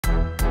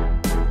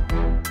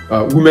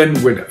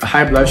Women with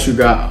high blood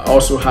sugar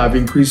also have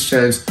increased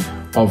chance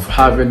of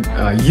having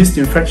yeast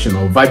infection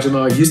or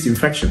vaginal yeast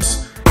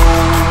infections.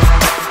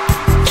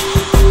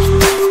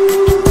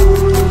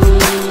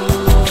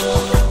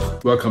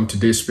 Welcome to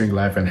Dayspring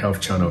Life and Health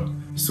channel.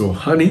 So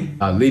honey,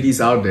 ladies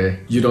out there,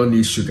 you don't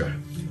need sugar.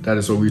 That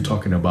is what we're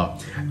talking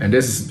about. And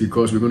this is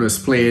because we're going to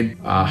explain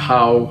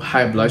how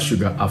high blood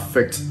sugar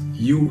affects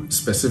you,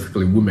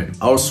 specifically women.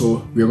 Also,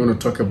 we're going to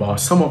talk about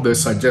some of the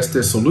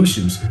suggested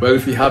solutions. Well,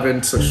 if you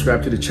haven't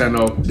subscribed to the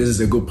channel, this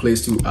is a good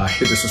place to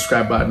hit the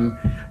subscribe button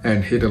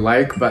and hit the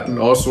like button.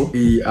 Also,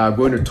 we are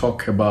going to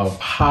talk about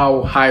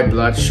how high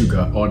blood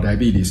sugar or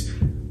diabetes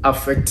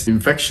affect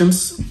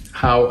infections,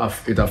 how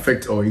it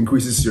affects or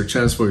increases your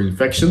chance for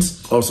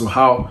infections. Also,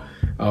 how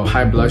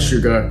high blood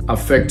sugar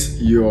affect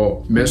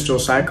your menstrual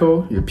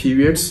cycle, your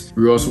periods.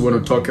 We also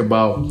want to talk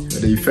about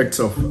the effects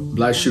of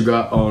blood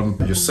sugar on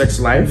your sex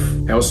life.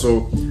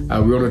 Also, we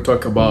want to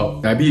talk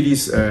about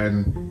diabetes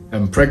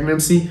and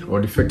pregnancy, or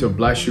the effect of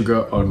blood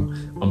sugar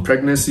on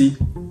pregnancy.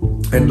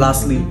 And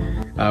lastly,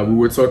 we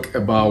will talk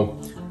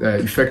about the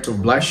effect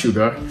of blood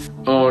sugar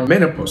on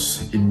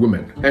menopause in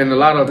women. And a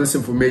lot of this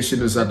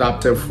information is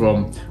adapted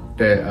from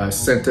the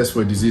Centers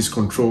for Disease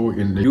Control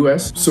in the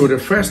US. So the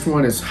first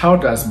one is, how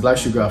does blood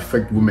sugar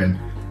affect women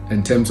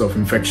in terms of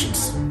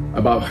infections?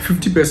 About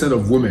 50%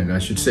 of women, I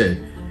should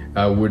say,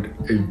 would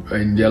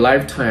in their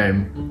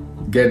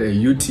lifetime get a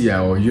UTI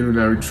or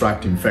urinary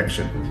tract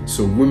infection.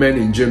 So women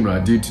in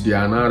general, due to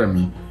their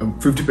anatomy,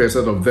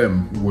 50% of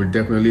them would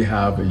definitely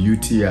have a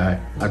UTI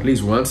at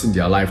least once in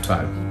their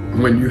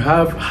lifetime. When you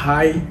have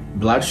high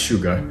blood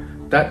sugar,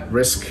 that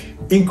risk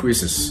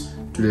increases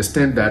to the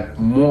extent that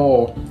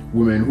more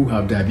women who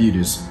have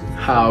diabetes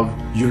have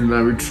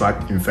urinary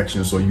tract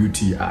infections or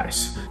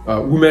UTIs.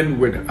 Women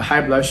with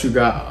high blood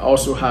sugar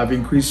also have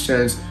increased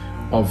chance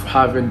of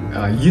having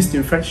yeast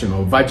infection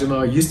or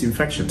vaginal yeast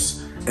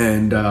infections.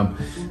 And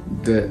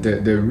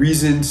the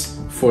reasons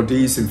for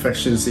these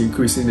infections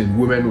increasing in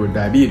women with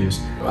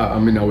diabetes, I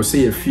would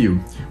say a few.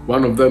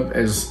 One of them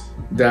is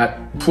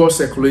that poor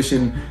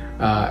circulation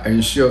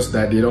ensures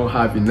that they don't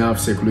have enough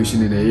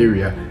circulation in the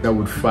area that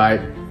would fight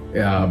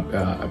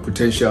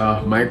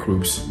potential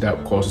microbes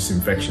that causes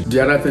infection.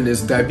 The other thing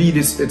is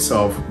diabetes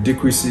itself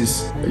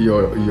decreases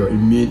your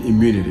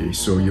immunity.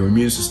 So your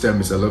immune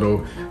system is a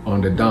little on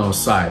the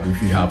downside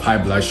if you have high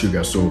blood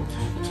sugar. So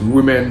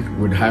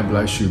women with high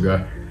blood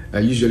sugar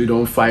usually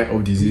don't fight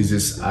off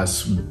diseases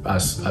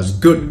as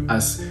good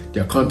as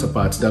their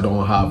counterparts that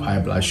don't have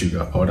high blood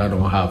sugar or that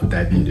don't have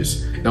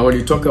diabetes. Now, when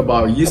you talk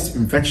about yeast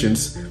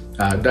infections,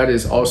 that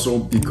is also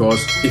because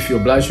if your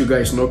blood sugar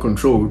is not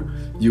controlled,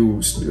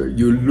 you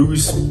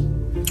lose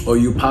or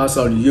you pass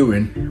out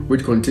urine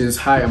which contains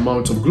high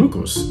amounts of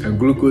glucose, and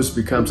glucose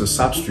becomes a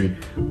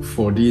substrate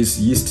for these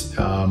yeast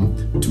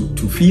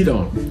to feed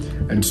on.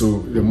 And so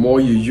the more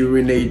you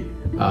urinate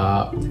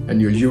and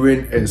your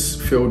urine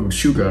is filled with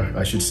sugar,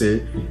 I should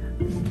say,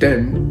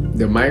 then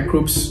the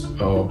microbes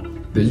or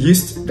the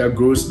yeast that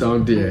grows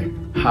down there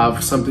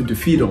have something to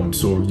feed on.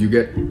 So you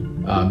get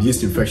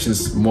yeast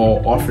infections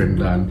more often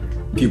than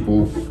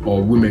people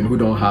or women who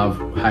don't have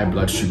high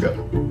blood sugar.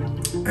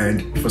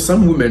 And for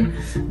some women,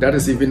 that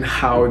is even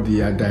how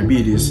their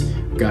diabetes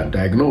got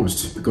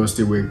diagnosed, because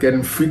they were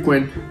getting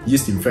frequent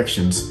yeast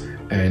infections,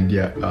 and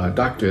their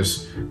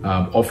doctors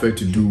offered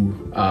to do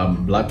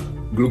blood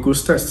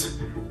glucose tests,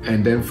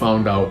 and then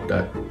found out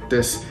that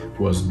this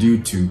was due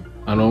to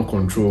an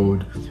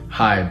uncontrolled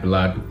high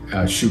blood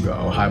sugar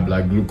or high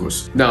blood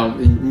glucose. Now,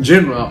 in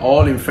general,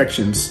 all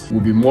infections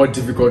will be more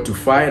difficult to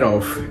fight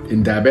off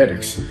in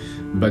diabetics,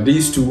 but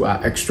these two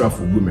are extra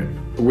for women.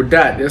 With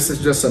that, this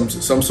is just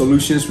some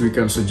solutions we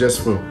can suggest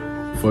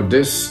for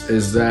this.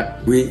 Is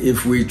that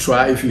if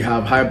you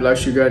have high blood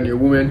sugar in your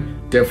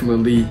woman,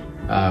 definitely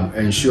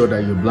ensure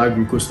that your blood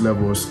glucose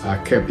levels are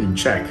kept in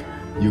check.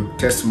 You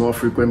test more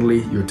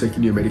frequently, you're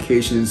taking your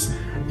medications.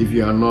 If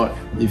you're on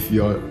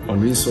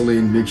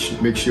insulin,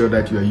 make sure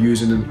that you're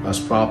using it as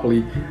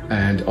properly,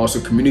 and also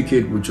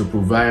communicate with your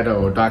provider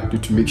or doctor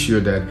to make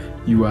sure that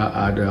you are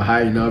at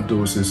high enough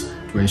doses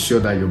to ensure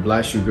that your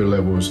blood sugar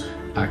levels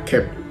are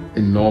kept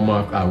in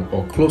normal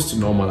or close to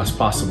normal as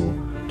possible,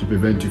 to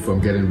prevent you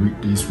from getting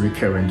these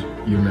recurrent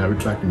urinary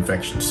tract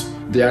infections.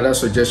 The other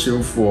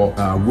suggestion for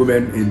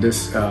women in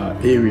this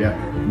area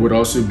would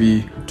also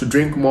be to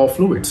drink more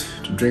fluids,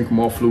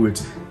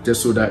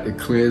 just so that it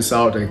clears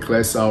out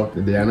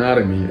the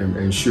anatomy and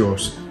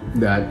ensures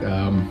that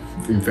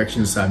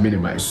infections are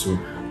minimized. So,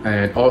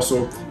 and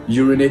also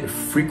urinate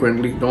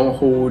frequently. Don't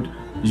hold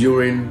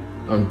urine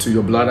until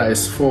your bladder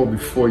is full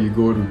before you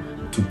go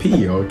to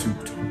pee or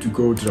to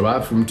go to the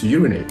bathroom to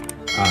urinate.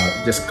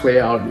 Just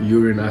clear out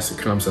urine as it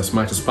comes as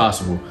much as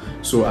possible,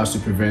 so as to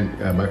prevent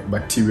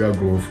bacterial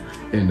growth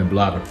in the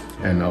bladder,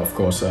 and of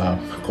course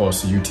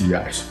cause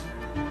UTIs.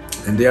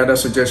 And the other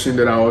suggestion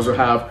that I also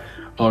have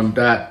on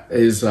that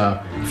is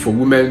for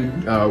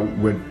women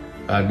with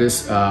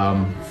this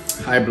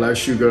high blood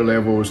sugar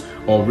levels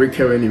or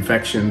recurrent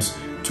infections,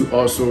 to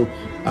also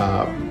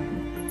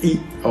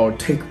eat or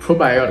take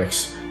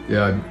probiotics.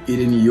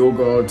 Eating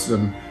yogurts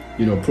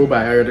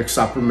probiotic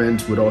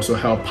supplements would also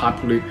help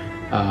populate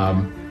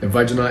the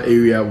vaginal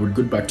area with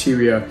good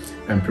bacteria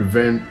and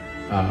prevent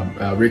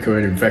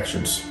recurrent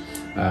infections.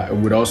 It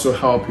would also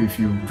help if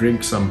you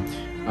drink some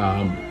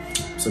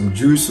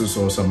juices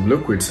or some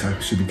liquids. I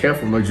should be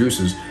careful, not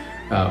juices,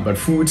 but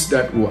foods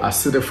that will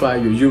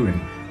acidify your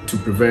urine to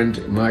prevent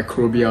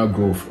microbial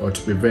growth or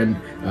to prevent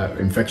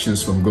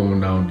infections from going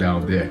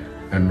down there.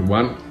 And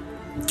one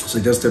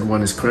suggested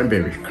one is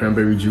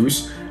cranberry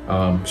juice,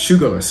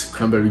 sugarless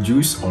cranberry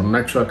juice or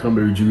natural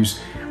cranberry juice,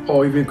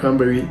 or even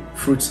cranberry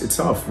fruits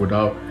itself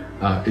without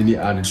any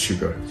added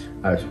sugar.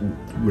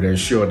 Would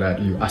ensure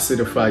that you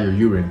acidify your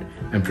urine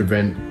and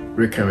prevent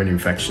recurrent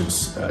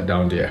infections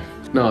down there.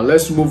 Now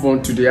let's move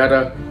on to the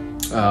other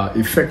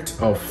effect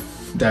of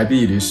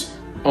diabetes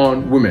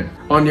on women.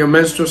 On your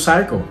menstrual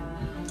cycle,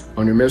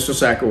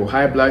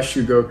 high blood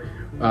sugar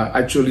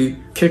actually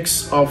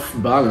kicks off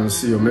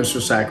balance your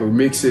menstrual cycle,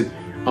 makes it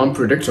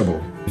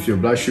unpredictable. If your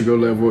blood sugar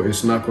level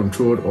is not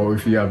controlled, or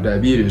if you have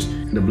diabetes,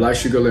 the blood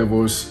sugar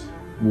levels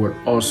would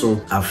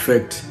also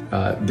affect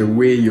the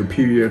way your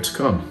periods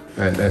come.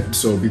 And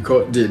so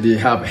because they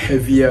have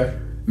heavier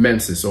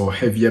menses or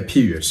heavier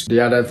periods. The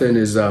other thing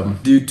is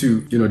due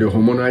to the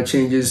hormonal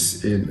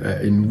changes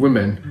in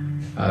women.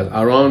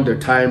 Around the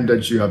time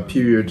that you have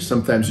period,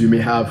 sometimes you may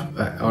have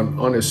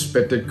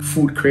unexpected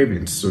food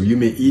cravings. So you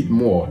may eat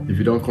more if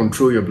you don't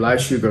control your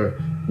blood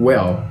sugar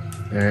well,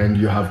 and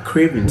you have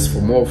cravings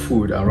for more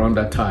food around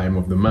that time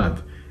of the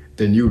month.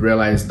 Then you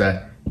realize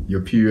that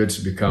your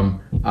periods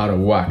become out of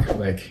whack,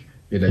 like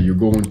either you're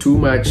going too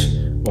much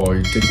or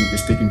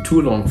it's taking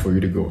too long for you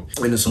to go.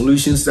 And the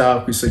solutions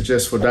that we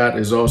suggest for that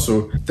is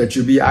also that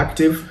you be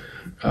active.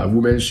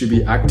 Women should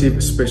be active,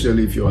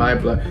 especially if you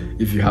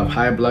have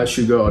high blood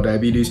sugar or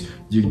diabetes.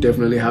 You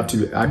definitely have to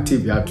be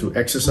active. You have to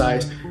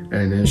exercise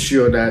and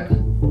ensure that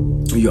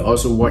you're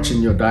also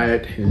watching your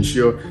diet.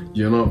 Ensure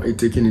you're not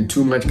taking in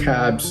too much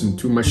carbs and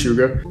too much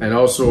sugar. And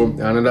also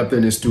another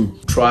thing is to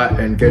try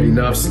and get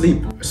enough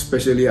sleep,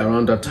 especially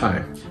around that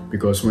time,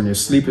 because when your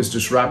sleep is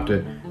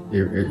disrupted,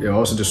 it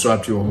also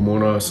disrupts your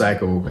hormonal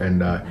cycle,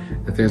 and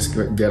the things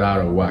get out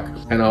of whack.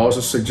 And I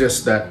also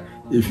suggest that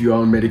if you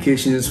are on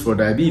medications for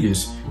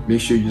diabetes,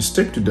 make sure you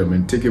stick to them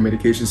and take your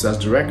medications as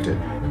directed.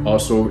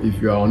 Also,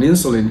 if you are on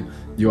insulin,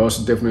 you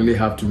also definitely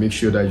have to make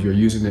sure that you're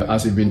using it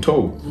as you've been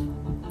told.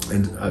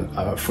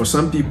 And for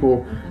some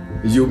people,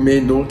 you may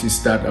notice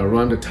that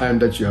around the time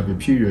that you have your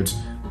periods,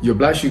 your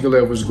blood sugar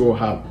levels go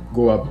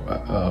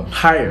up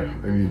higher.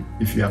 I mean,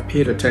 if you have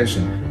paid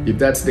attention. If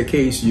that's the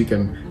case, you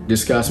can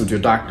discuss with your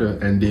doctor,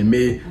 and they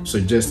may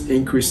suggest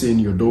increasing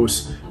your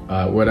dose,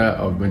 whether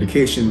of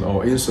medication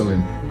or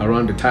insulin,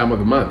 around the time of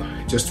the month,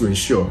 just to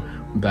ensure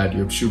that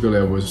your sugar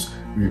levels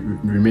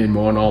remain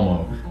more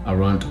normal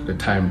around the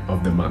time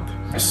of the month.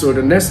 So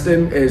the next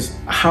thing is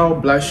how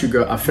blood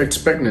sugar affects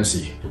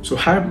pregnancy. So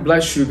high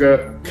blood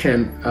sugar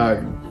can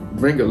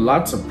bring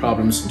lots of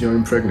problems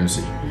during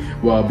pregnancy.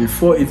 Well,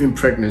 before even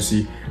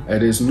pregnancy,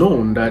 it is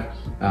known that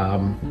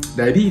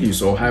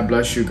diabetes or high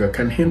blood sugar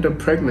can hinder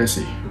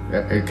pregnancy.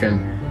 It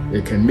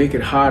can make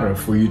it harder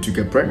for you to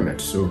get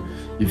pregnant. So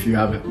if you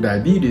have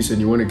diabetes and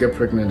you want to get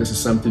pregnant, this is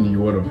something you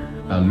want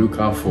to look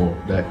out for,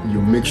 that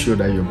you make sure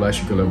that your blood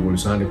sugar level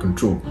is under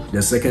control.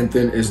 The second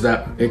thing is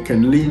that it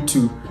can lead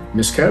to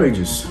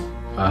miscarriages.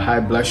 High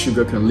blood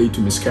sugar can lead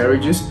to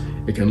miscarriages.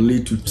 It can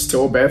lead to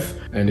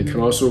stillbirth, and it can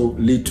also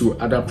lead to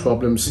other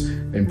problems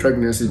in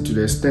pregnancy to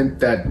the extent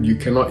that you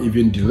cannot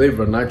even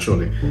deliver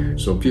naturally.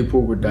 So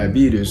people with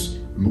diabetes,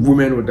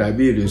 women with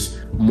diabetes,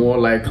 more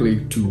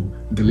likely to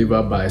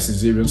deliver by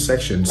cesarean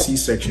section,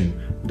 C-section,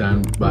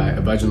 than by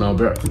a vaginal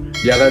birth.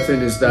 The other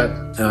thing is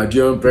that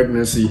during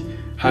pregnancy,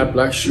 high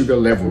blood sugar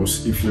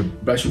levels, if your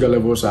blood sugar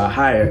levels are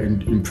higher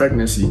in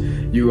pregnancy,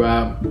 you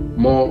are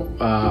more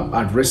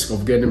at risk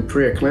of getting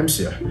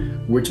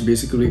preeclampsia, which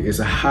basically is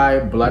a high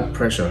blood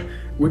pressure,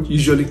 which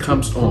usually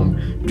comes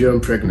on during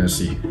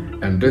pregnancy.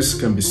 And this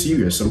can be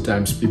serious.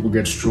 Sometimes people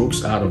get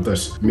strokes out of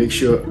this. Make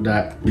sure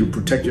that you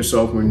protect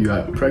yourself when you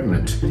are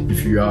pregnant.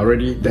 If you are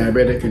already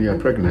diabetic and you are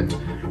pregnant,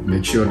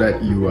 make sure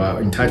that you are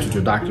in touch with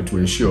your doctor to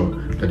ensure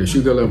that the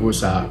sugar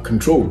levels are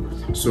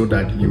controlled, so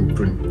that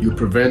you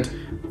prevent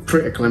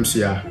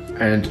preeclampsia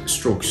and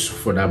strokes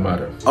for that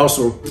matter.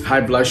 Also,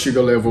 high blood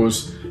sugar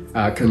levels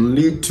can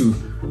lead to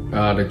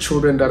the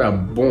children that are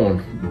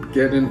born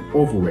getting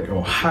overweight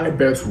or high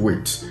birth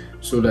weight,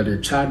 so that the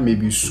child may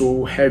be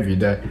so heavy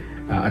that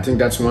I think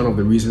that's one of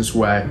the reasons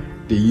why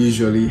they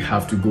usually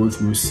have to go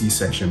through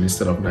C-section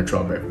instead of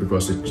natural birth,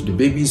 because the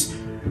babies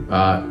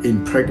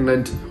in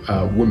pregnant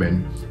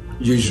women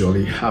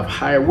usually have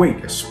higher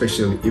weight,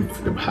 especially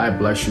if the high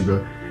blood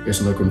sugar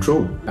is not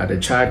controlled. The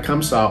child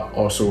comes out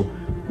also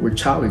with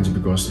challenge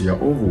because they are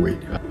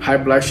overweight. High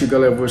blood sugar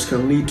levels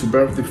can lead to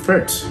birth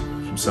defects.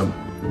 Some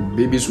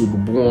babies will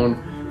be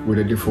born with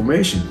a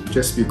deformation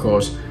just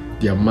because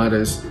their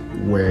mothers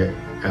were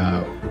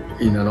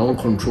in an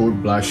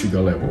uncontrolled blood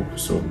sugar level.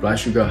 So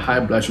high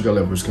blood sugar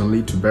levels can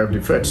lead to birth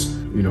defects,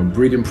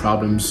 breathing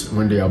problems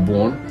when they are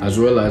born, as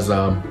well as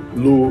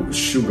low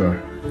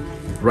sugar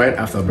right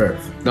after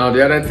birth. Now,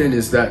 the other thing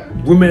is that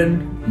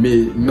women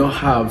may not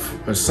have,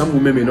 some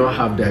women may not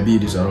have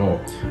diabetes at all,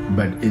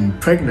 but in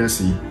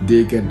pregnancy,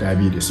 they get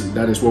diabetes.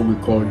 That is what we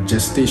call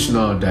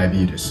gestational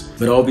diabetes.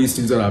 But all these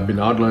things that I've been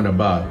outlined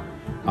about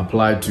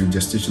apply to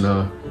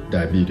gestational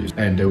diabetes.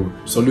 And the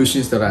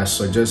solutions that I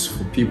suggest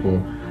for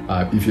people,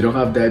 if you don't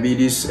have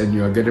diabetes and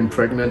you are getting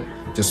pregnant,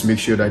 just make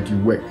sure that you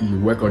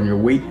work on your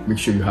weight. Make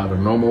sure you have a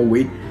normal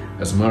weight.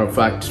 As a matter of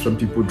fact, some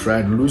people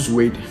try to lose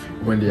weight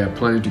when they are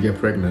planning to get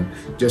pregnant,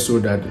 just so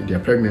that their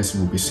pregnancy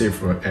will be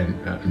safer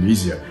and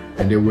easier,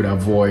 and they would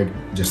avoid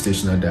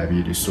gestational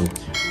diabetes. So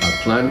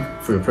plan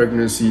for your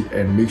pregnancy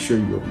and make sure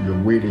your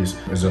weight is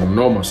on the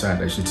normal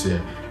side, I should say,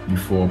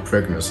 before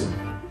pregnancy.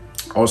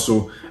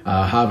 Also,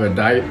 have a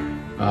diet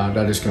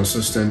that is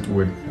consistent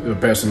with a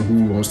person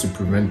who wants to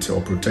prevent or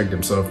protect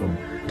themselves from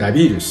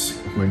diabetes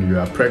when you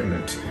are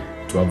pregnant,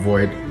 to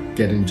avoid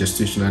getting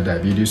gestational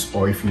diabetes,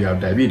 or if you have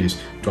diabetes,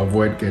 to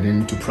avoid getting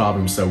into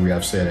problems that we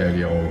have said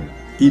earlier on.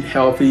 Eat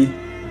healthy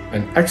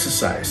and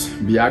exercise.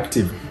 Be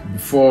active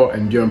before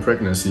and during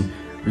pregnancy.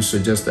 We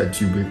suggest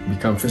that you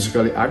become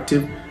physically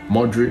active,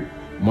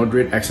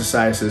 moderate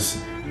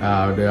exercises.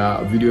 There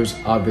are videos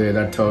out there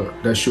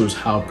that shows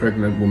how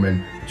pregnant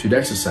women should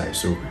exercise.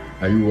 So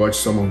you watch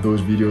some of those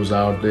videos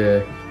out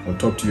there, or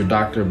talk to your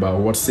doctor about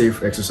what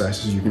safe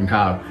exercises you can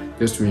have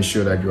just to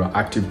ensure that you are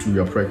active through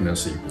your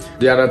pregnancy.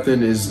 The other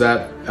thing is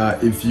that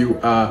if you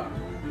are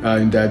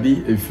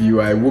if you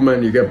are a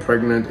woman, you get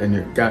pregnant and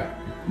you got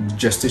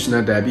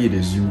gestational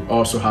diabetes, you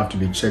also have to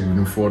be checked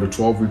within 4 to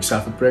 12 weeks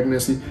after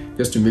pregnancy,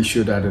 just to make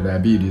sure that the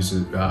diabetes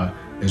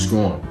is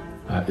gone.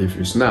 If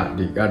it's not,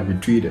 you got to be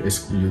treated.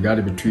 You got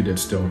to be treated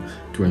still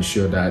to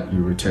ensure that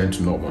you return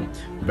to normal.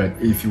 But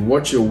if you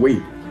watch your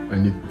weight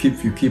and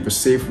you keep a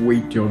safe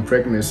weight during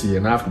pregnancy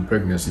and after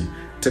pregnancy,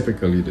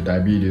 typically the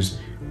diabetes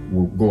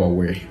will go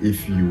away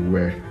if you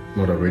were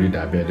not already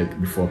diabetic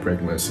before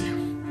pregnancy.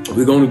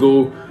 We're going to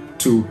go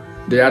to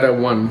the other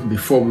one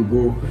before we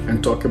go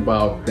and talk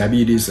about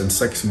diabetes and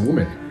sex in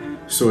women.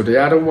 So the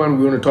other one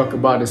we want to talk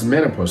about is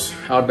menopause.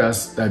 How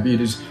does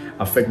diabetes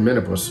affect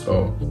menopause?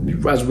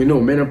 As we know,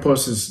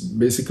 menopause is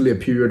basically a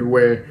period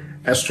where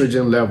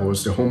estrogen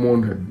levels, the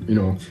hormone,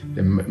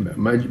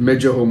 the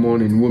major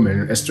hormone in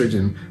women,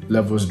 estrogen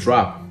levels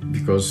drop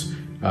because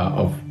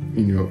of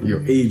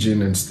your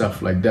aging and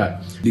stuff like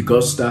that.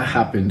 Because that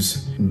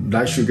happens,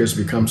 blood sugars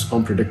becomes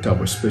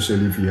unpredictable,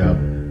 especially if you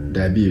have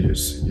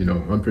diabetes.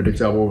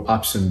 Unpredictable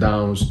ups and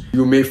downs.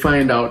 You may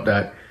find out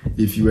that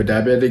if you were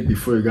diabetic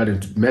before you got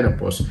into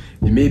menopause,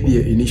 it may be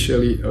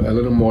initially a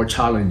little more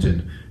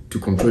challenging to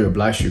control your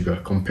blood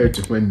sugar compared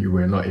to when you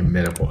were not in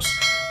menopause.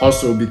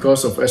 Also,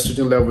 because of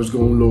estrogen levels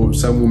going low,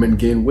 some women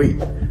gain weight.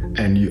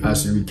 And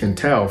as we can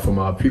tell from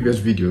our previous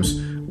videos,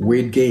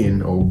 weight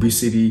gain or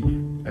obesity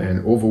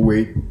and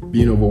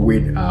being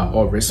overweight are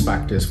all risk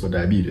factors for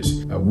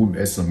diabetes.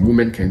 Some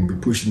women can be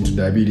pushed into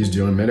diabetes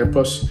during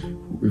menopause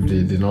if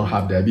they did not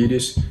have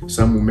diabetes.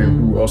 Some women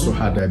who also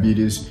had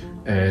diabetes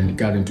and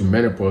got into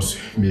menopause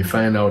may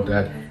find out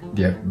that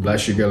their blood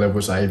sugar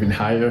levels are even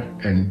higher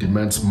and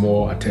demands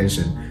more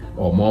attention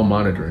or more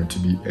monitoring to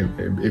be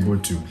able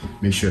to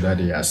make sure that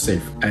they are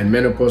safe. And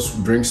menopause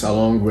brings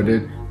along with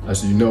it,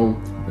 as you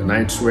know, the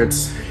night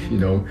sweats,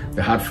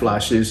 the hot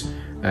flashes,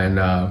 and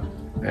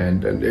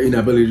the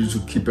inability to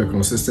keep a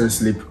consistent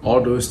sleep.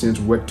 All those things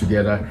work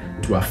together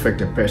to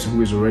affect a person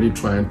who is already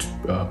trying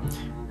to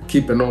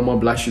keep a normal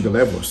blood sugar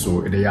level.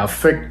 So they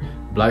affect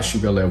blood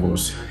sugar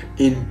levels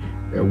in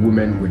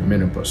women with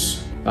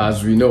menopause.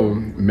 As we know,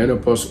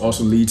 menopause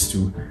also leads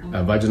to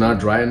vaginal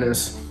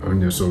dryness,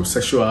 and so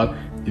sexual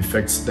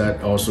effects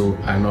that also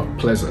are not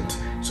pleasant.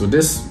 So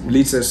this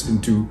leads us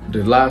into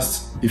the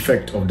last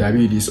effect of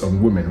diabetes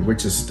on women,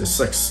 which is the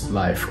sex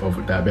life of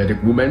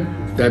diabetic women.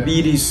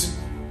 Diabetes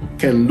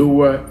can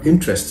lower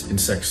interest in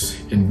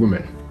sex in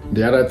women.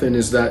 The other thing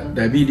is that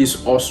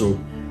diabetes will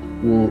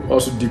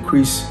also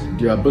decrease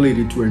the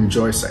ability to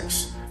enjoy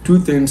sex. Two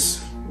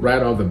things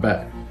right off the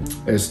bat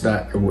is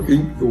that it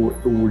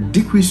will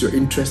decrease your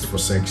interest for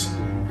sex,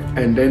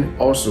 and then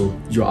also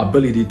your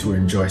ability to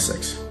enjoy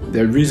sex.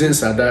 The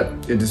reasons are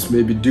that it is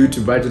maybe due to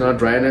vaginal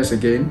dryness.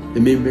 Again,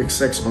 it may make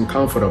sex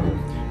uncomfortable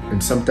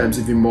and sometimes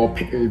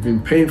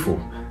even painful.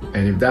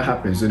 And if that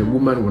happens, then a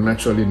woman will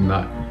naturally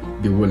not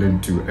be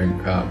willing to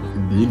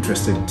be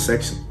interested in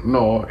sex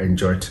nor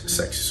enjoy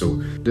sex. So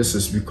this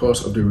is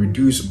because of the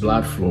reduced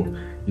blood flow.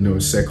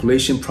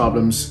 Circulation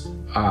problems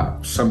are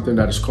something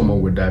that is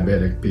common with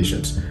diabetic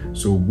patients.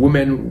 So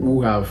women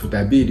who have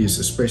diabetes,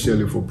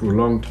 especially for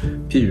prolonged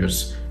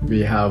periods,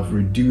 may have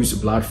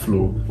reduced blood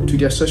flow to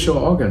their sexual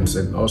organs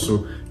and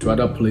also to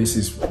other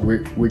places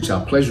which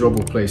are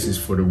pleasurable places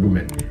for the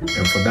women.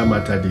 And for that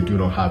matter, they do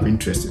not have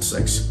interest in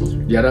sex.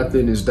 The other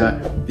thing is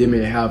that they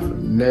may have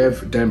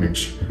nerve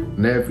damage.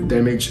 nerve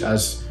damage,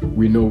 as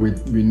we know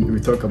we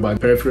talk about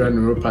peripheral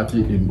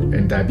neuropathy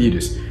and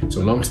diabetes.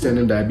 So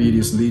long-standing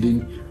diabetes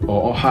leading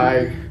or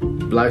high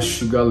blood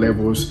sugar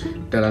levels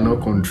that are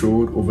not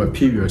controlled over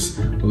periods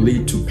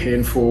lead to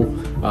painful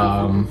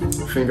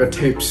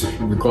fingertips,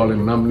 we call it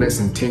numbness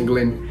and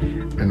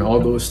tingling, and all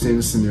those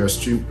things in your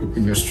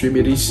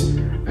extremities.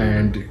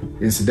 And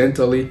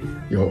incidentally,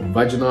 your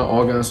vaginal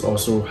organs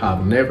also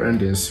have nerve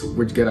endings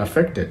which get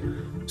affected.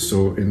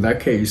 So in that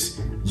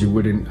case, you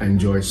wouldn't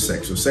enjoy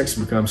sex. So sex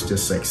becomes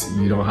just sex.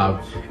 You don't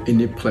have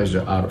any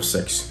pleasure out of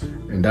sex.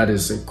 And that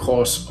is a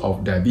cause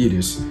of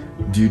diabetes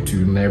due to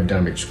nerve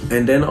damage.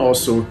 And then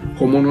also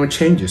hormonal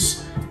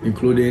changes,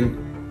 including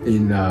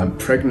in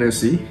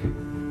pregnancy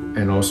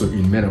and also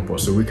in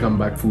menopause. So we come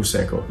back full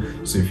circle.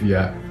 So if you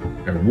are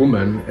a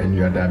woman and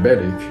you are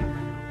diabetic,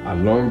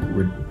 along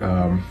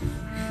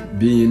with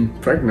being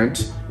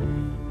pregnant,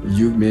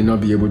 you may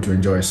not be able to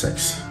enjoy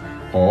sex.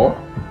 Or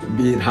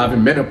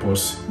having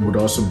menopause would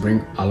also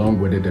bring along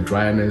with it the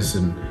dryness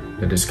and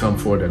the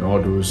discomfort and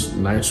all those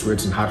night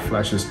sweats and hot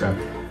flashes that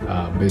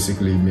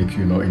basically make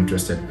you not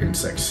interested in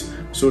sex.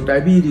 So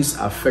diabetes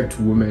affects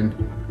women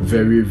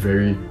very,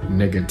 very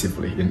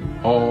negatively in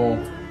all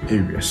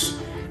areas.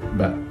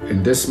 But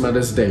in this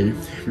Mother's Day,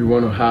 we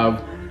want to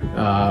have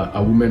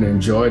a woman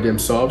enjoy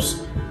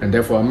themselves, and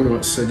therefore I'm going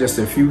to suggest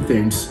a few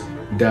things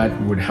that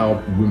would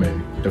help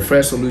women. The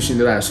first solution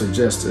that I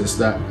suggest is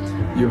that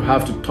you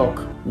have to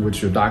talk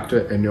with your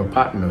doctor and your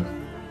partner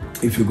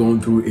if you're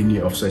going through any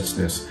of such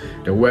things.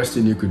 The worst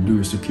thing you could do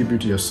is to keep it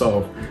to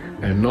yourself,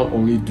 and not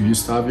only do you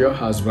starve your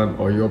husband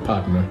or your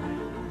partner,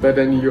 but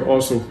then you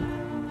also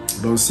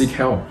don't seek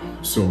help.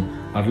 So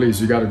at least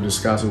you got to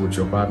discuss it with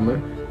your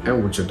partner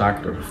and with your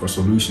doctor for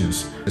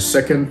solutions. The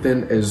second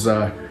thing is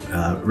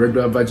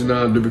regular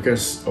vaginal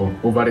lubricants or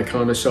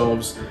over-the-counter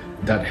shelves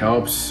that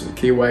helps,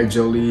 KY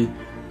jelly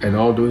and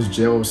all those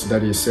gels that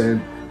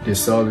they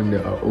sell in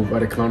the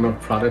over-the-counter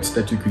products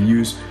that you could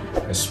use,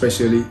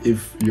 especially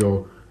if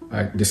your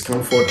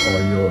discomfort or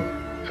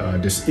your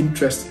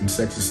disinterest in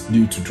sex is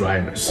due to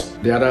dryness.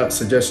 The other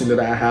suggestion that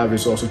I have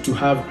is also to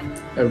have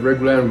a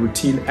regular and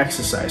routine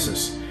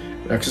exercises.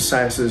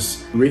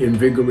 Exercises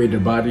reinvigorate the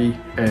body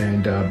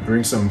and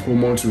bring some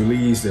hormones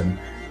release, and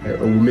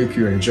will make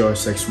you enjoy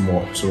sex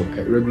more. So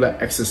regular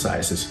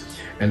exercises.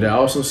 And there are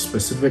also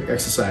specific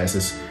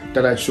exercises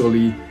that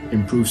actually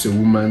improves a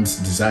woman's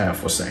desire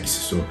for sex.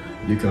 So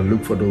you can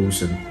look for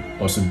those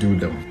and also do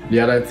them.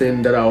 The other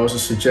thing that I also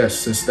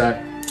suggest is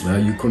that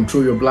you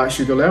control your blood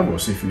sugar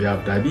levels if you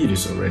have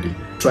diabetes already.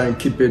 Try and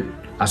keep it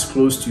as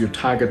close to your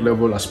target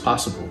level as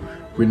possible.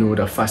 We know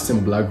that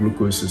fasting blood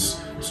glucose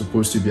is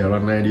supposed to be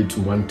around 90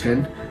 to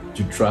 110.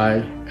 You try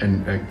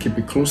and keep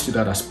it close to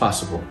that as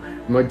possible.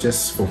 Not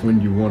just for when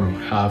you want to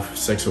have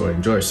sex or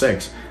enjoy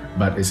sex,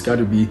 but it's got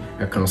to be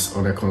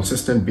on a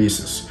consistent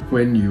basis.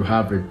 When you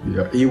have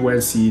your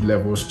A1C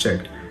levels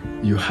checked,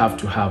 you have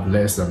to have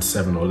less than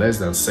 7 or less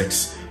than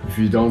 6. If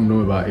you don't know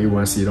about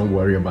A1C, don't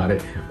worry about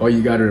it. All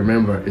you got to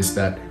remember is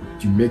that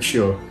you make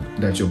sure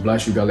that your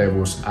blood sugar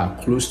levels are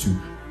close to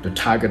the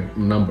target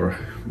number.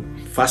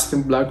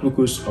 Fasting blood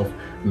glucose of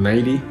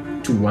 90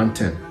 to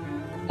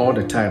 110 all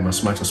the time,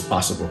 as much as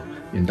possible.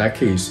 In that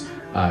case,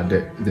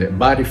 the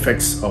bad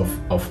effects of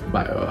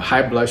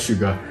high blood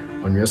sugar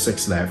on your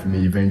sex life may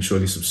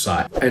eventually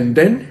subside. And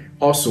then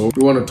also,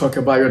 we want to talk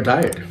about your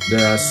diet.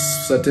 There are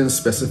certain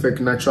specific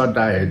natural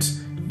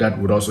diets that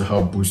would also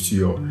help boost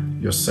your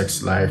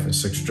sex life and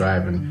sex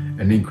drive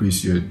and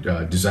increase your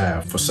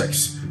desire for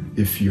sex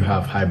if you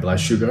have high blood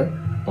sugar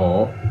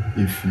or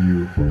if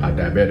you are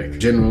diabetic.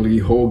 Generally,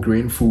 whole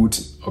grain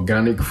foods,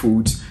 organic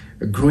foods,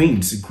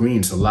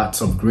 greens,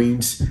 lots of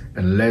greens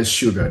and less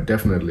sugar,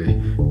 definitely.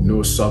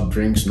 No soft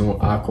drinks, no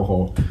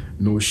alcohol,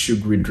 no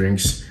sugary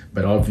drinks,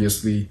 but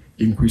obviously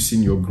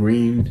increasing your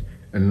green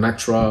and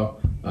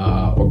natural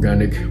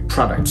organic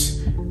products,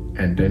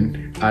 and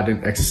then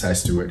adding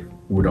exercise to it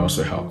would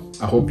also help.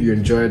 I hope you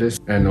enjoy this,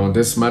 and on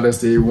this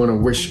Mother's Day, we want to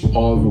wish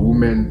all the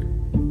women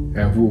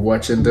who are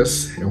watching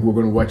this and who are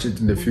going to watch it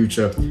in the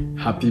future,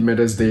 happy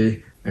Mother's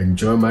Day.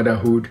 Enjoy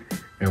motherhood,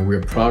 and we're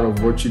proud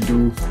of what you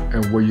do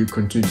and what you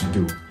continue to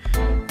do.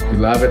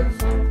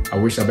 Beloved, I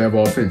wish above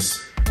all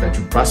things that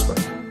you prosper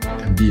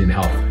and be in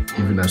health,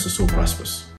 even as the soul prospers.